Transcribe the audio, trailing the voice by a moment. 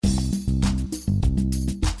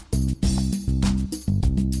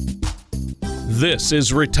This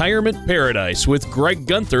is Retirement Paradise with Greg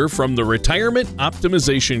Gunther from the Retirement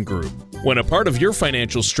Optimization Group. When a part of your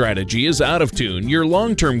financial strategy is out of tune, your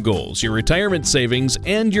long-term goals, your retirement savings,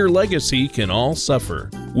 and your legacy can all suffer.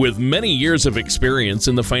 With many years of experience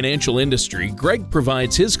in the financial industry, Greg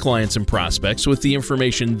provides his clients and prospects with the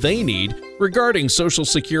information they need regarding Social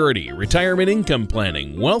Security, retirement income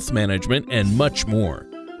planning, wealth management, and much more.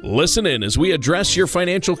 Listen in as we address your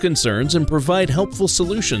financial concerns and provide helpful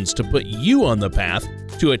solutions to put you on the path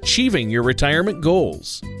to achieving your retirement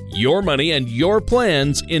goals. Your money and your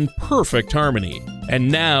plans in perfect harmony.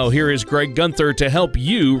 And now, here is Greg Gunther to help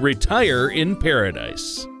you retire in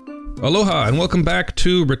paradise. Aloha and welcome back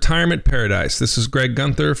to Retirement Paradise. This is Greg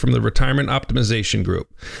Gunther from the Retirement Optimization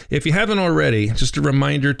Group. If you haven't already, just a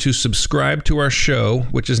reminder to subscribe to our show,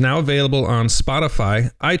 which is now available on Spotify,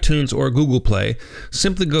 iTunes, or Google Play.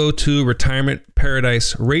 Simply go to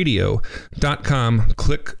retirementparadiseradio.com,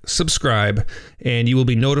 click subscribe, and you will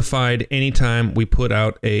be notified anytime we put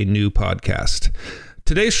out a new podcast.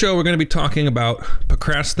 Today's show, we're going to be talking about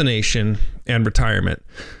procrastination and retirement.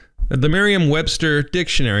 The Merriam-Webster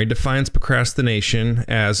Dictionary defines procrastination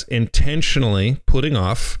as intentionally putting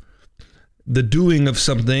off the doing of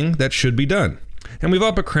something that should be done. And we've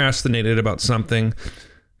all procrastinated about something.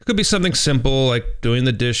 It could be something simple like doing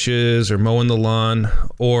the dishes or mowing the lawn,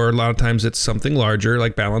 or a lot of times it's something larger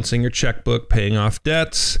like balancing your checkbook, paying off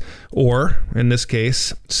debts, or, in this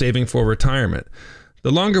case, saving for retirement.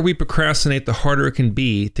 The longer we procrastinate, the harder it can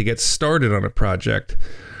be to get started on a project,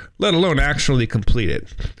 let alone actually complete it.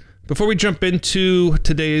 Before we jump into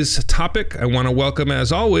today's topic, I want to welcome,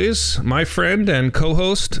 as always, my friend and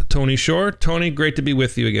co-host, Tony Shore. Tony, great to be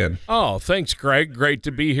with you again. Oh, thanks, Greg. Great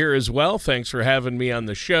to be here as well. Thanks for having me on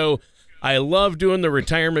the show. I love doing the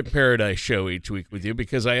Retirement Paradise show each week with you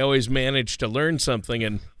because I always manage to learn something.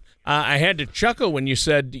 And I had to chuckle when you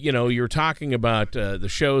said, you were talking about the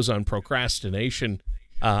shows on procrastination.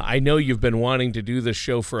 I know you've been wanting to do this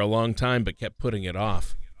show for a long time, but kept putting it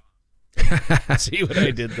off. See what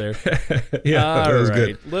I did there? Yeah, that was right.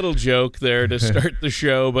 good. Little joke there to start the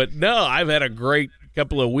show, but no, I've had a great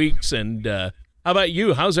couple of weeks. And how about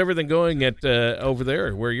you? How's everything going at over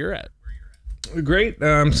there where you're at? Great.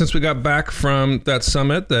 Since we got back from that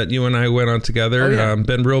summit that you and I went on together,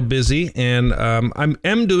 been real busy, and I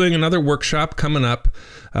am doing another workshop coming up.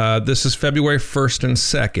 This is February 1st and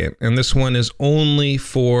 2nd, and this one is only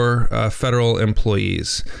for federal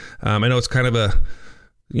employees. I know it's kind of a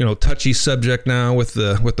touchy subject now with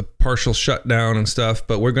the partial shutdown and stuff,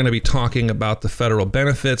 but we're going to be talking about the federal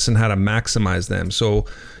benefits and how to maximize them. So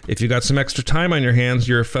if you got some extra time on your hands,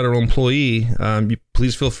 you're a federal employee,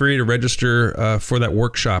 please feel free to register for that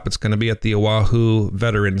workshop. It's going to be at the Oahu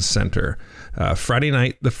Veterans Center, Friday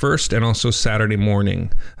night, the 1st, and also Saturday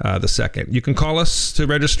morning, the 2nd. You can call us to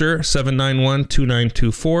register,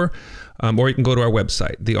 791-2924, or you can go to our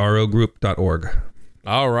website, therogroup.org.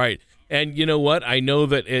 All right. And you know what? I know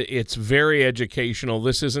that it's very educational.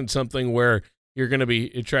 This isn't something where you're going to be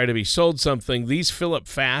try to be sold something. These fill up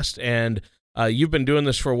fast, and you've been doing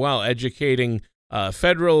this for a while, educating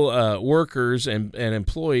federal workers and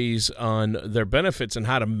employees on their benefits and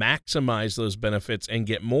how to maximize those benefits and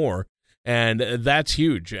get more. And that's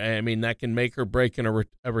huge. I mean, that can make or break in a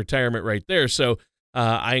retirement right there. So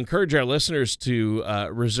I encourage our listeners to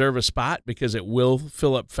reserve a spot because it will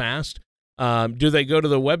fill up fast. Do they go to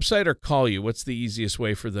the website or call you? What's the easiest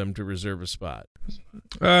way for them to reserve a spot?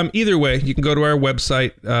 Either way, you can go to our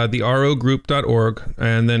website, therogroup.org,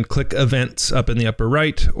 and then click events up in the upper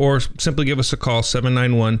right, or simply give us a call,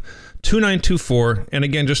 791-2924. And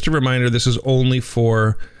again, just a reminder, this is only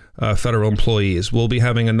for federal employees. We'll be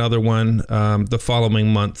having another one the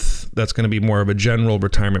following month that's going to be more of a general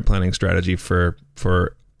retirement planning strategy for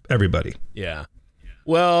everybody. Yeah.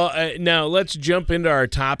 Well, now let's jump into our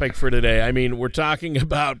topic for today. I mean, we're talking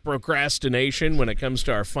about procrastination when it comes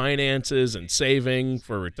to our finances and saving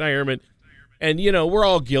for retirement. And, we're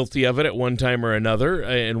all guilty of it at one time or another,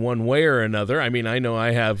 in one way or another. I mean, I know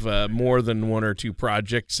I have more than one or two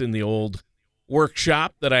projects in the old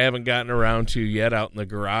workshop that I haven't gotten around to yet out in the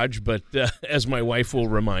garage, but as my wife will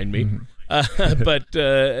remind me. But,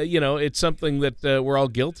 it's something that we're all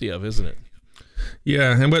guilty of, isn't it?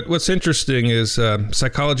 Yeah, and what's interesting is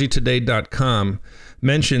psychologytoday.com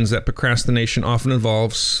mentions that procrastination often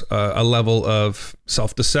involves a level of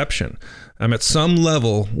self-deception. At some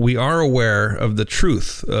level, we are aware of the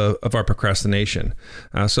truth of our procrastination.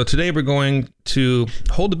 So today we're going to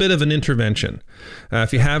hold a bit of an intervention.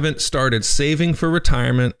 If you haven't started saving for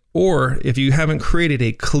retirement, or if you haven't created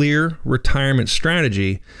a clear retirement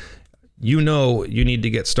strategy, you need to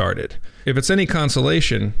get started. If it's any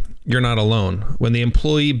consolation, you're not alone. When the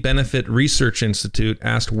Employee Benefit Research Institute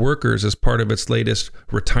asked workers as part of its latest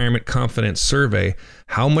Retirement Confidence Survey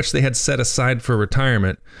how much they had set aside for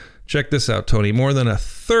retirement, check this out, Tony. More than a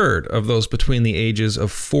third of those between the ages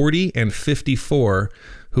of 40 and 54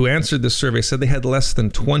 who answered this survey said they had less than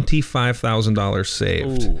 $25,000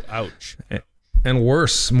 saved. Ooh, ouch. And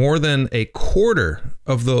worse, more than a quarter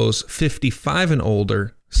of those 55 and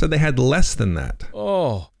older said they had less than that.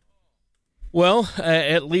 Oh. Well,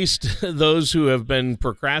 at least those who have been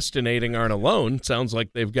procrastinating aren't alone. Sounds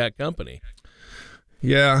like they've got company.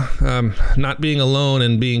 Yeah, not being alone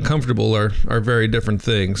and being comfortable are very different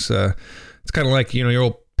things. It's kind of like, your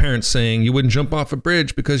old parents saying you wouldn't jump off a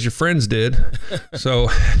bridge because your friends did. So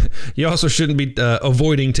you also shouldn't be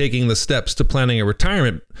avoiding taking the steps to planning a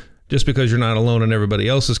retirement just because you're not alone and everybody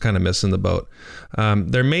else is kind of missing the boat.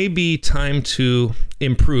 There may be time to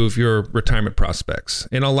improve your retirement prospects.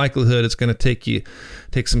 In all likelihood, it's going to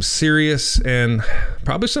take some serious and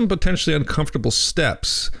probably some potentially uncomfortable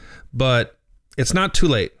steps, but it's not too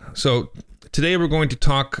late. So today we're going to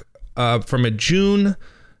talk from a June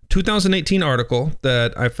 2018 article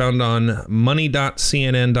that I found on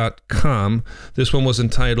money.cnn.com. This one was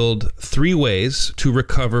entitled 3 Ways to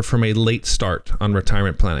Recover from a Late Start on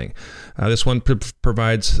Retirement Planning. This one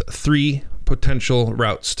provides 3 potential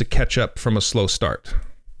routes to catch up from a slow start.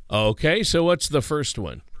 Okay, so what's the first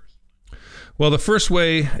one? Well, the first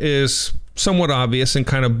way is somewhat obvious and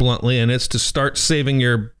kind of bluntly, and it's to start saving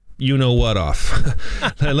your you-know-what off.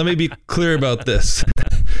 Let me be clear about this.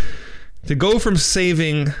 To go from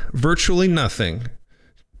saving virtually nothing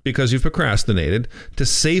because you've procrastinated to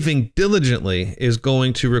saving diligently is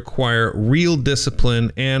going to require real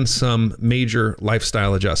discipline and some major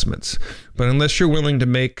lifestyle adjustments. But unless you're willing to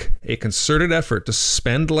make a concerted effort to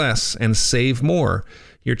spend less and save more,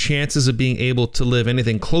 your chances of being able to live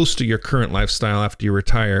anything close to your current lifestyle after you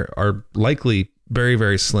retire are likely very,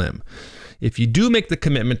 very slim. If you do make the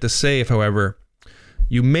commitment to save, however,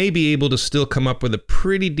 you may be able to still come up with a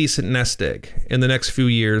pretty decent nest egg in the next few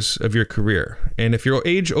years of your career. And if you're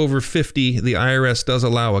age over 50, the IRS does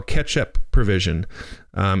allow a catch-up provision.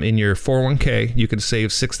 In your 401k, you can save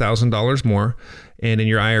 $6,000 more. And in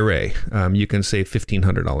your IRA, you can save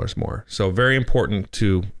 $1,500 more. So very important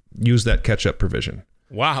to use that catch-up provision.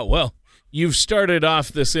 Wow. Well, you've started off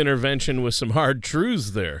this intervention with some hard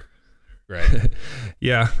truths there. Right.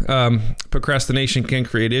 Yeah. Procrastination can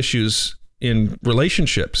create issues in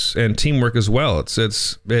relationships and teamwork as well.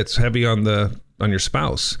 It's heavy on your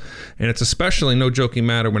spouse, and it's especially no joking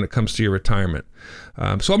matter when it comes to your retirement.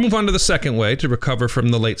 So I'll move on to the second way to recover from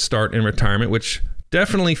the late start in retirement, which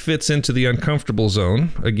definitely fits into the uncomfortable zone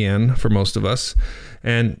again for most of us,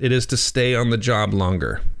 and it is to stay on the job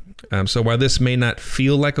longer. So while this may not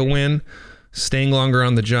feel like a win, staying longer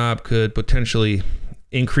on the job could potentially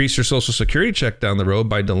increase your Social Security check down the road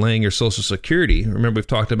by delaying your Social Security. Remember, we've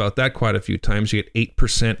talked about that quite a few times. You get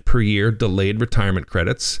 8% per year delayed retirement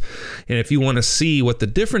credits. And if you want to see what the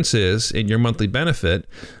difference is in your monthly benefit,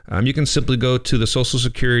 you can simply go to the Social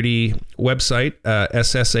Security website,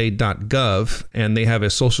 ssa.gov, and they have a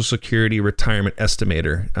Social Security retirement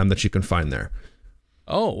estimator that you can find there.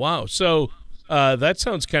 Oh, wow. So that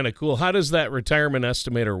sounds kind of cool. How does that retirement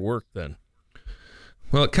estimator work then?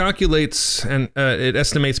 Well, it calculates and it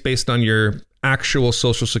estimates based on your actual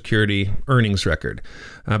Social Security earnings record.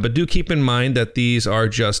 But do keep in mind that these are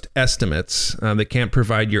just estimates. They can't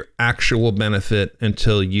provide your actual benefit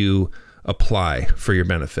until you apply for your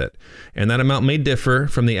benefit. And that amount may differ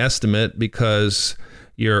from the estimate because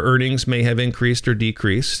your earnings may have increased or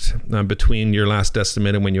decreased between your last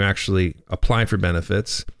estimate and when you actually apply for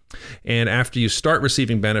benefits. And after you start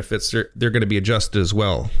receiving benefits, they're going to be adjusted as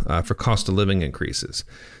well for cost of living increases.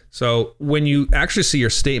 So when you actually see your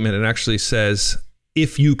statement, it actually says,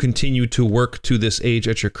 if you continue to work to this age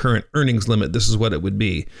at your current earnings limit, this is what it would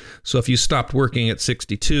be. So if you stopped working at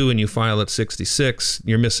 62 and you file at 66,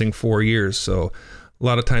 you're missing 4 years. So a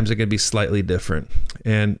lot of times it can be slightly different.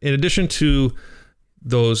 And in addition to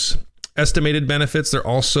those estimated benefits, they're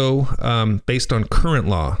also based on current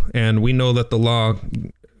law. And we know that the law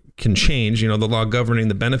can change. The law governing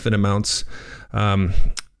the benefit amounts,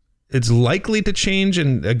 it's likely to change.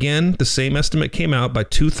 And again, the same estimate came out by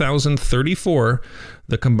 2034.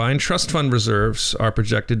 The combined trust fund reserves are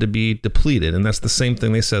projected to be depleted. And that's the same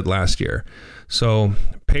thing they said last year. So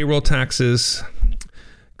payroll taxes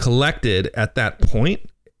collected at that point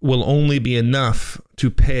will only be enough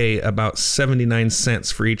to pay about 79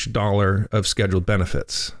 cents for each dollar of scheduled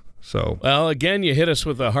benefits. So, well, again, you hit us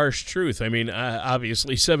with a harsh truth. I mean,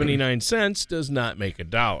 obviously, 79 cents does not make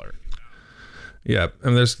 $1. Yeah,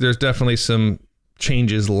 and there's definitely some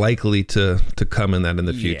changes likely to come in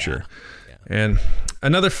the future. Yeah. And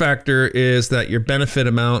another factor is that your benefit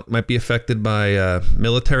amount might be affected by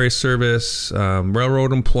military service,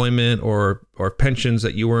 railroad employment, or pensions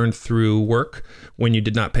that you earned through work when you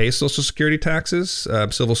did not pay Social Security taxes,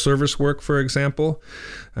 civil service work, for example.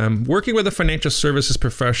 Working with a financial services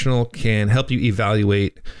professional can help you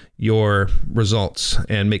evaluate your results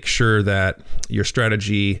and make sure that your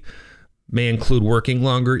strategy may include working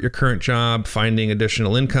longer at your current job, finding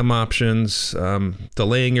additional income options,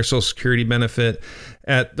 delaying your Social Security benefit.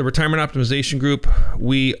 At the Retirement Optimization Group,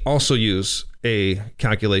 we also use a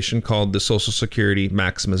calculation called the Social Security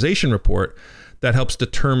Maximization Report that helps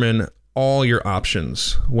determine all your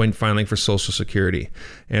options when filing for Social Security.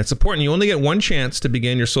 And it's important, you only get one chance to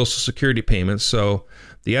begin your Social Security payments. So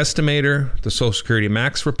the estimator, the Social Security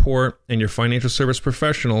Max report, and your financial service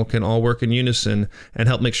professional can all work in unison and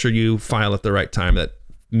help make sure you file at the right time that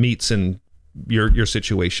meets in your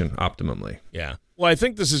situation optimally. Yeah. Well, I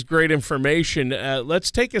think this is great information.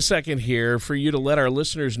 Let's take a second here for you to let our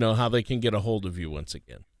listeners know how they can get a hold of you once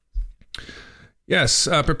again. Yes,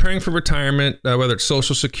 preparing for retirement, whether it's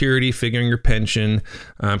Social Security, figuring your pension,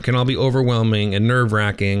 can all be overwhelming and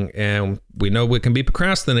nerve-wracking, and we know it can be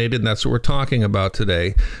procrastinated, and that's what we're talking about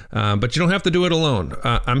today. But you don't have to do it alone.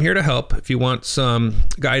 I'm here to help. If you want some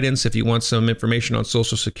guidance, if you want some information on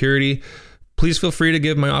Social Security, please feel free to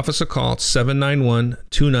give my office a call. It's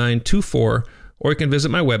 791-2924, or you can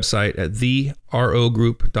visit my website at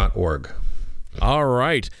therogroup.org. All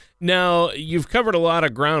right. Now, you've covered a lot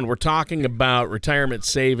of ground. We're talking about retirement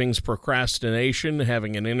savings, procrastination,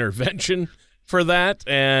 having an intervention for that,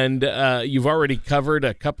 and you've already covered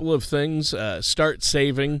a couple of things. Start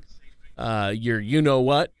saving your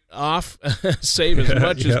you-know-what off. Save as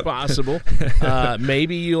much as possible.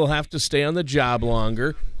 Maybe you'll have to stay on the job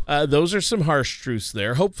longer. Those are some harsh truths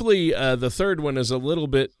there. Hopefully, the third one is a little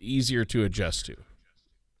bit easier to adjust to.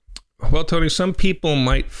 Well, Tony, some people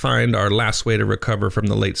might find our last way to recover from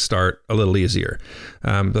the late start a little easier.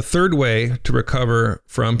 The third way to recover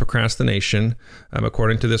from procrastination,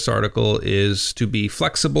 according to this article, is to be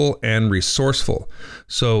flexible and resourceful.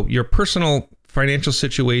 So your personal financial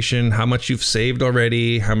situation, how much you've saved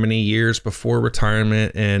already, how many years before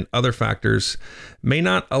retirement, and other factors may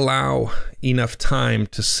not allow enough time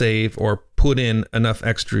to save or put in enough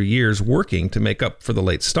extra years working to make up for the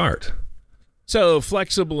late start. So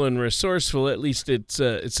flexible and resourceful, at least it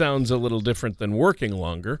sounds a little different than working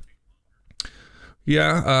longer.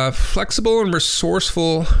 Yeah, flexible and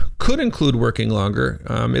resourceful could include working longer.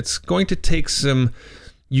 It's going to take some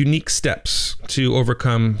unique steps to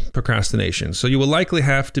overcome procrastination. So you will likely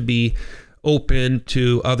have to be open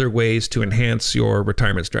to other ways to enhance your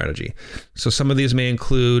retirement strategy. So some of these may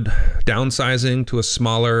include downsizing to a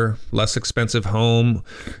smaller, less expensive home,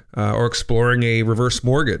 or exploring a reverse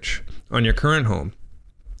mortgage on your current home.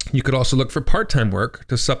 You could also look for part-time work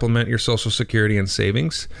to supplement your Social Security and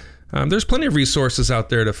savings. There's plenty of resources out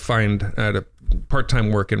there to find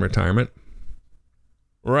part-time work in retirement.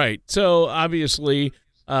 Right. So obviously,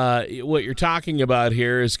 what you're talking about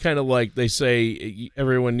here is kind of like they say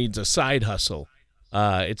everyone needs a side hustle.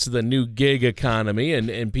 It's the new gig economy,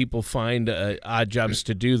 and people find odd jobs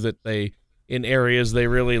to do that they in areas they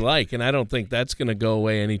really like. And I don't think that's going to go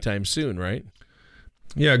away anytime soon, right?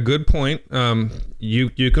 Yeah, good point. You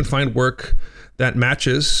can find work that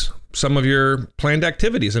matches some of your planned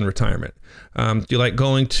activities in retirement. Do you like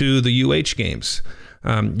going to the UH games?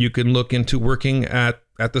 You can look into working at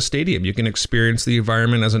the stadium. You can experience the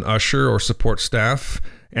environment as an usher or support staff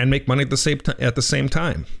and make money at the same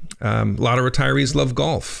time. A lot of retirees love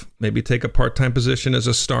golf. Maybe take a part-time position as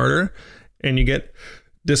a starter, and you get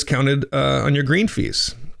discounted on your green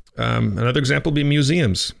fees. Another example would be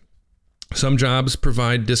museums. Some jobs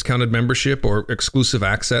provide discounted membership or exclusive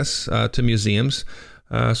access to museums.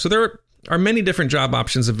 So there are many different job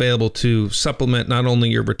options available to supplement not only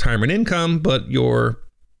your retirement income, but your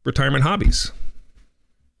retirement hobbies.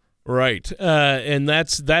 Right. And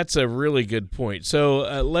that's a really good point.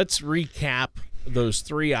 So let's recap those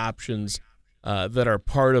three options that are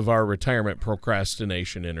part of our retirement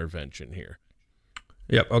procrastination intervention here.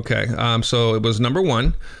 Yep. Okay. So it was number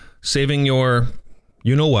one, saving your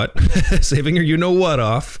you-know-what, saving your you-know-what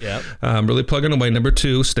off. Yep. Really plugging away. Number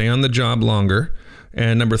two, stay on the job longer.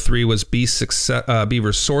 And number three was be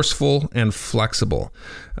resourceful and flexible.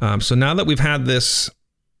 So now that we've had this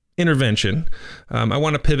intervention, I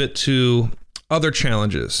want to pivot to other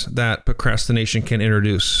challenges that procrastination can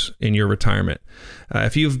introduce in your retirement.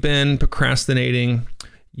 If you've been procrastinating,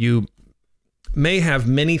 you may have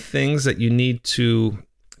many things that you need to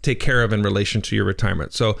take care of in relation to your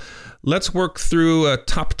retirement. So let's work through a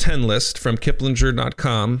top 10 list from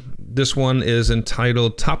Kiplinger.com. This one is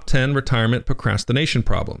entitled Top 10 Retirement Procrastination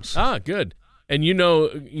Problems. Ah, good. And you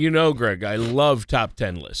know, Greg, I love top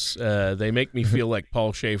 10 lists. They make me feel like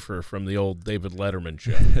Paul Schaefer from the old David Letterman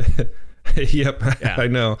show. Yep, yeah. I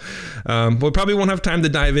know. We probably won't have time to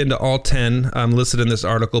dive into all 10 listed in this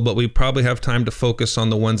article, but we probably have time to focus on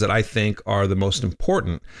the ones that I think are the most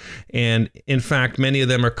important. And in fact, many of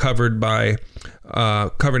them are covered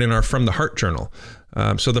in our From the Heart Journal.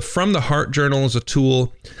 So the From the Heart Journal is a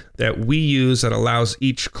tool that we use that allows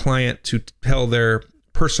each client to tell their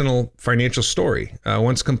personal financial story.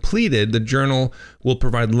 Once completed, the journal will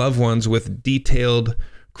provide loved ones with detailed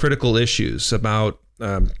critical issues about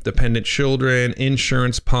dependent children,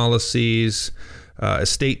 insurance policies,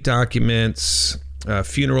 estate documents,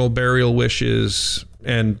 funeral burial wishes,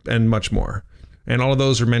 and much more. And all of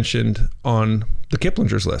those are mentioned on the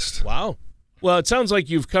Kiplinger's list. Wow. Well, it sounds like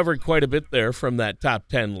you've covered quite a bit there from that top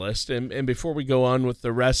 10 list. And before we go on with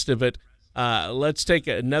the rest of it, let's take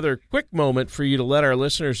another quick moment for you to let our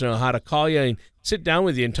listeners know how to call you and sit down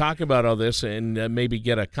with you and talk about all this and maybe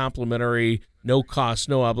get a complimentary, no cost,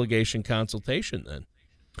 no obligation consultation then.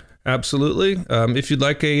 Absolutely. If you'd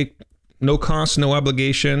like a no cost, no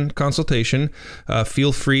obligation consultation,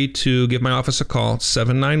 feel free to give my office a call,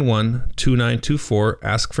 791-2924.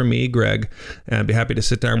 Ask for me, Greg, and I'd be happy to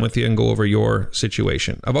sit down with you and go over your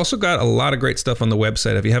situation. I've also got a lot of great stuff on the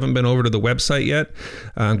website. If you haven't been over to the website yet,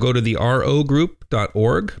 go to the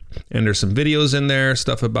rogroup.org, and there's some videos in there,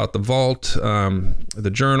 stuff about the vault,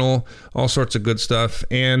 the journal, all sorts of good stuff.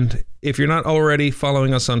 And if you're not already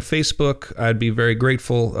following us on Facebook, I'd be very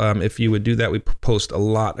grateful if you would do that. We post a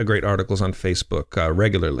lot of great articles on Facebook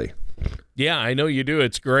regularly. Yeah, I know you do.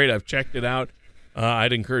 It's great. I've checked it out.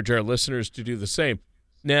 I'd encourage our listeners to do the same.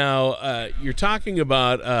 Now, you're talking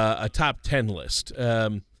about a top 10 list.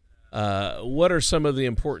 What are some of the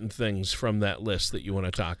important things from that list that you want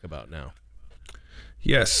to talk about now?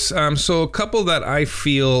 Yes. So a couple that I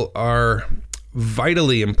feel are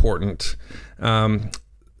vitally important.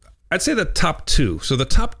 I'd say the top two. So the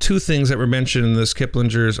top two things that were mentioned in this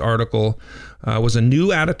Kiplinger's article was a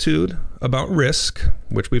new attitude about risk,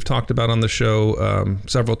 which we've talked about on the show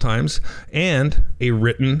several times, and a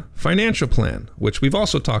written financial plan, which we've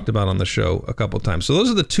also talked about on the show a couple times. So those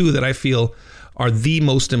are the two that I feel are the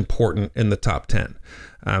most important in the top 10.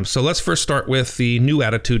 So let's first start with the new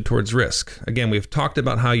attitude towards risk. Again, we've talked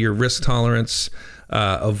about how your risk tolerance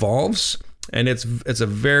evolves, and it's a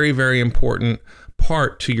very, very important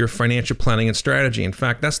part to your financial planning and strategy. In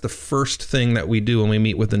fact, that's the first thing that we do when we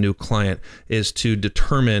meet with a new client, is to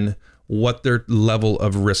determine what their level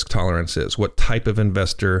of risk tolerance is, what type of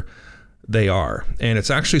investor they are. And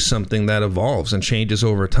it's actually something that evolves and changes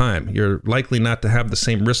over time. You're likely not to have the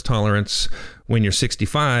same risk tolerance when you're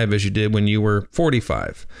 65 as you did when you were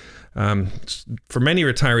 45. For many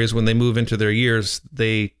retirees, when they move into their years,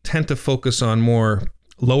 they tend to focus on more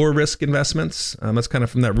lower risk investments. That's kind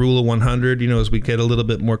of from that rule of 100, as we get a little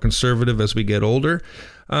bit more conservative as we get older.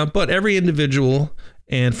 But every individual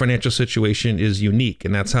and financial situation is unique,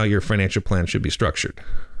 and that's how your financial plan should be structured.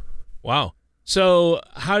 Wow. So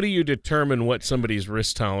how do you determine what somebody's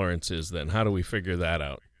risk tolerance is then? How do we figure that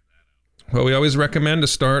out? Well, we always recommend to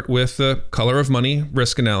start with the color of money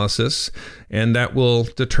risk analysis, and that will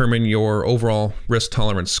determine your overall risk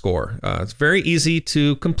tolerance score. It's very easy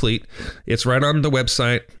to complete. It's right on the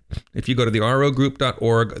website. If you go to the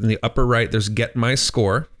rogroup.org, in the upper right, there's Get My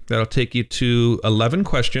Score. That'll take you to 11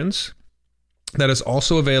 questions. That is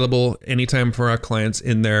also available anytime for our clients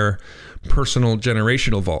in their personal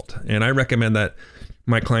generational vault. And I recommend that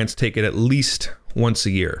my clients take it at least once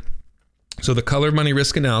a year. So the color of money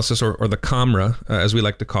risk analysis, or the COMRA, as we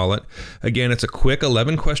like to call it, again, it's a quick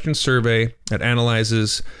 11-question survey that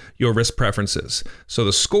analyzes your risk preferences. So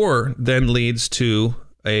the score then leads to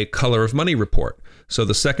a color of money report. So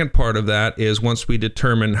the second part of that is, once we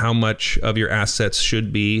determine how much of your assets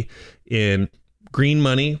should be in green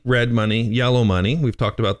money, red money, yellow money, we've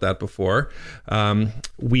talked about that before,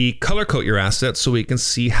 we color code your assets so we can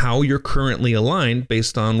see how you're currently aligned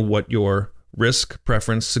based on what your risk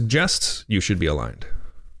preference suggests you should be aligned.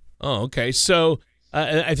 Oh, okay. So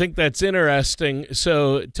I think that's interesting.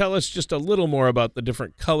 So tell us just a little more about the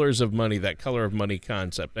different colors of money, that color of money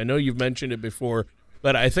concept. I know you've mentioned it before,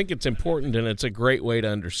 but I think it's important, and it's a great way to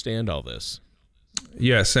understand all this.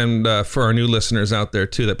 Yes, and for our new listeners out there,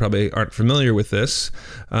 too, that probably aren't familiar with this,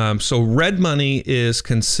 so red money is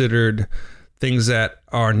considered things that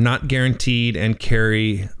are not guaranteed and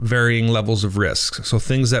carry varying levels of risk. So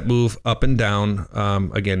things that move up and down,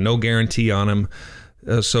 again, no guarantee on them.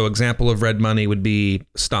 So example of red money would be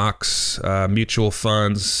stocks, mutual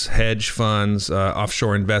funds, hedge funds,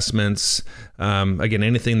 offshore investments, again,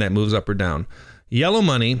 anything that moves up or down. Yellow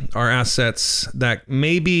money are assets that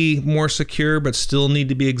may be more secure but still need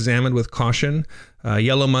to be examined with caution.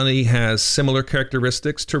 Yellow money has similar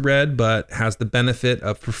characteristics to red, but has the benefit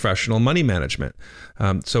of professional money management.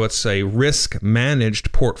 So it's a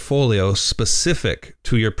risk-managed portfolio specific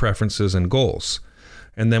to your preferences and goals.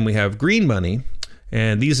 And then we have green money,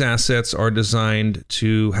 and these assets are designed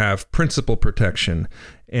to have principal protection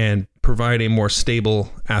and provide a more stable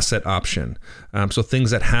asset option. So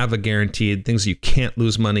things that have a guaranteed, things you can't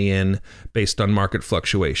lose money in based on market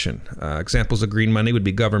fluctuation. Examples of green money would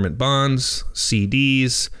be government bonds,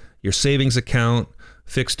 CDs, your savings account,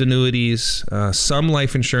 fixed annuities, some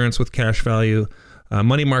life insurance with cash value,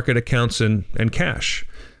 money market accounts, and cash.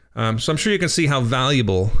 So I'm sure you can see how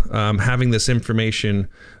valuable having this information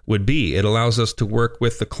would be. It allows us to work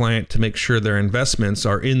with the client to make sure their investments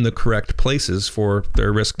are in the correct places for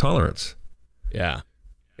their risk tolerance. Yeah.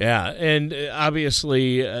 And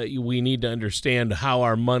obviously we need to understand how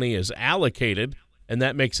our money is allocated, and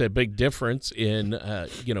that makes a big difference in,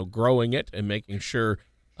 growing it and making sure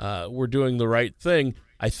we're doing the right thing.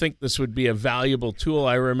 I think this would be a valuable tool.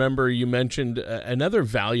 I remember you mentioned another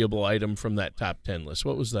valuable item from that top 10 list.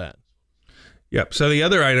 What was that? Yep. So the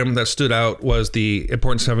other item that stood out was the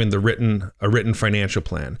importance of having a written financial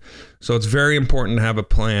plan. So it's very important to have a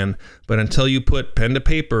plan, but until you put pen to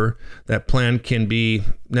paper, that plan can be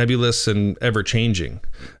nebulous and ever changing.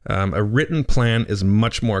 A written plan is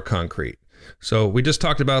much more concrete. So we just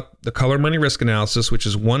talked about the color money risk analysis, which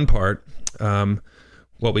is one part.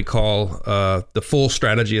 What we call the full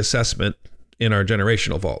strategy assessment in our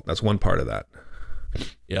generational vault. That's one part of that.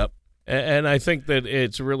 Yep. And I think that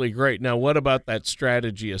it's really great. Now, what about that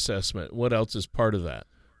strategy assessment? What else is part of that?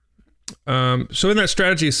 So in that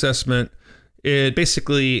strategy assessment, it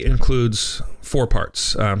basically includes 4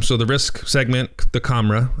 parts. So the risk segment, the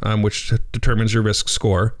COMRA, which determines your risk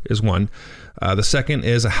score, is one. The second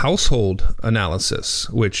is a household analysis,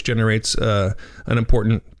 which generates an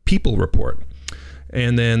important people report.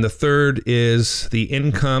 And then the third is the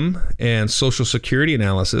income and Social Security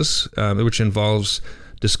analysis, which involves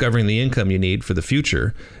discovering the income you need for the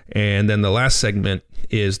future. And then the last segment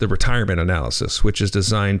is the retirement analysis, which is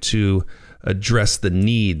designed to address the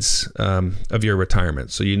needs of your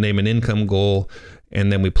retirement. So you name an income goal,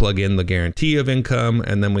 and then we plug in the guarantee of income,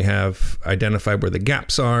 and then we have identified where the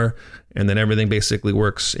gaps are, and then everything basically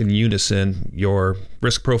works in unison. Your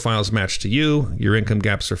risk profile is matched to you, your income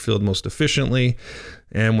gaps are filled most efficiently,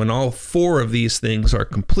 and when all 4 of these things are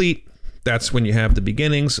complete, that's when you have the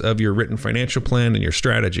beginnings of your written financial plan and your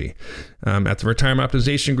strategy. At the Retirement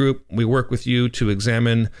Optimization Group, we work with you to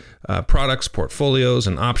examine products, portfolios,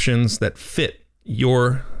 and options that fit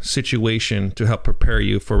your situation to help prepare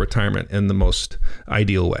you for retirement in the most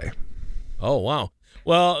ideal way. Oh, wow.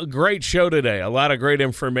 Well, great show today. A lot of great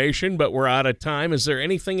information, but we're out of time. Is there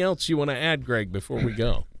anything else you want to add, Greg, before we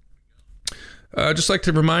go? I'd just like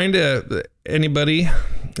to remind anybody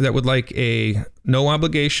that would like a no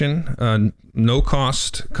obligation, no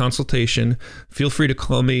cost consultation, feel free to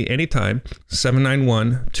call me anytime,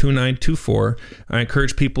 791-2924. I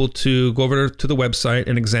encourage people to go over to the website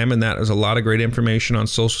and examine that. There's a lot of great information on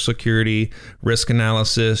Social Security, risk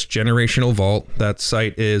analysis, generational vault. That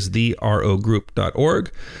site is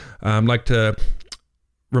therogroup.org. I'd like to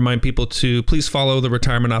remind people to please follow the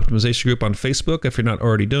Retirement Optimization Group on Facebook if you're not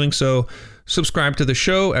already doing so. Subscribe to the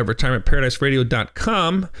show at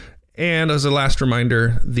retirementparadiseradio.com. And as a last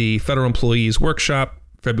reminder, the Federal Employees Workshop,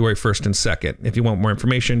 February 1st and 2nd. If you want more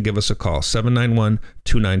information, give us a call,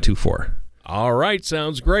 791-2924. All right,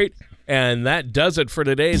 sounds great. And that does it for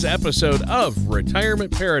today's episode of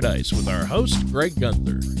Retirement Paradise with our host, Greg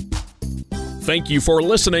Gunther. Thank you for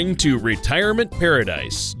listening to Retirement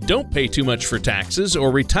Paradise. Don't pay too much for taxes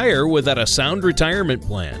or retire without a sound retirement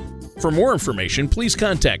plan. For more information, please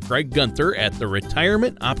contact Greg Gunther at the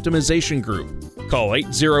Retirement Optimization Group. Call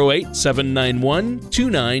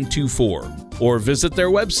 808-791-2924 or visit their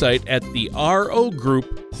website at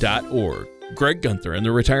therogroup.org. Greg Gunther and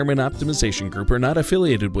the Retirement Optimization Group are not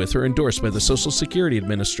affiliated with or endorsed by the Social Security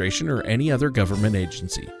Administration or any other government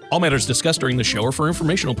agency. All matters discussed during the show are for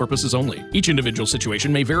informational purposes only. Each individual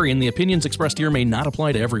situation may vary, and the opinions expressed here may not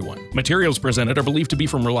apply to everyone. Materials presented are believed to be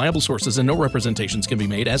from reliable sources, and no representations can be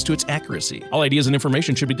made as to its accuracy. All ideas and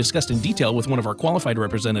information should be discussed in detail with one of our qualified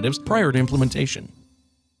representatives prior to implementation.